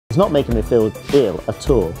It's not making me feel ill at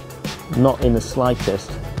all, not in the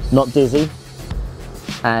slightest, not dizzy.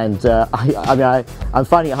 And I'm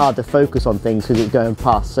finding it hard to focus on things because it's going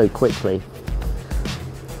past so quickly.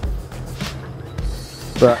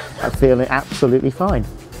 But I'm feeling absolutely fine.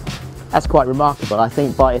 That's quite remarkable. I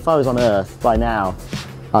think if I was on Earth by now,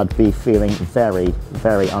 I'd be feeling very,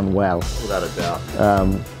 very unwell. Without a doubt.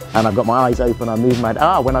 And I've got my eyes open, I move my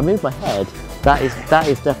head. When I move my head, that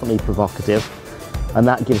is definitely provocative. And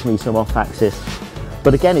that gives me some off-axis.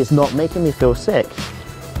 But again, it's not making me feel sick.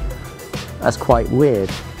 That's quite weird.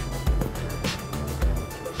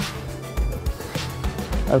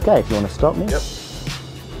 Okay, if you want to stop me. Yep.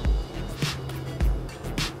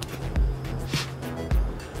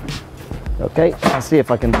 Okay, I'll see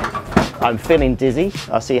if I can. I'm feeling dizzy.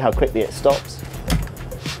 I'll see how quickly it stops.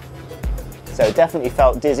 So it definitely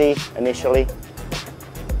felt dizzy initially,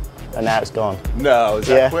 and now it's gone. No, is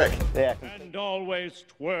that quick? Yeah. And always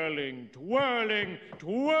twirling, twirling,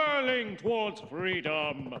 twirling towards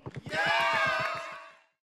freedom. Yeah!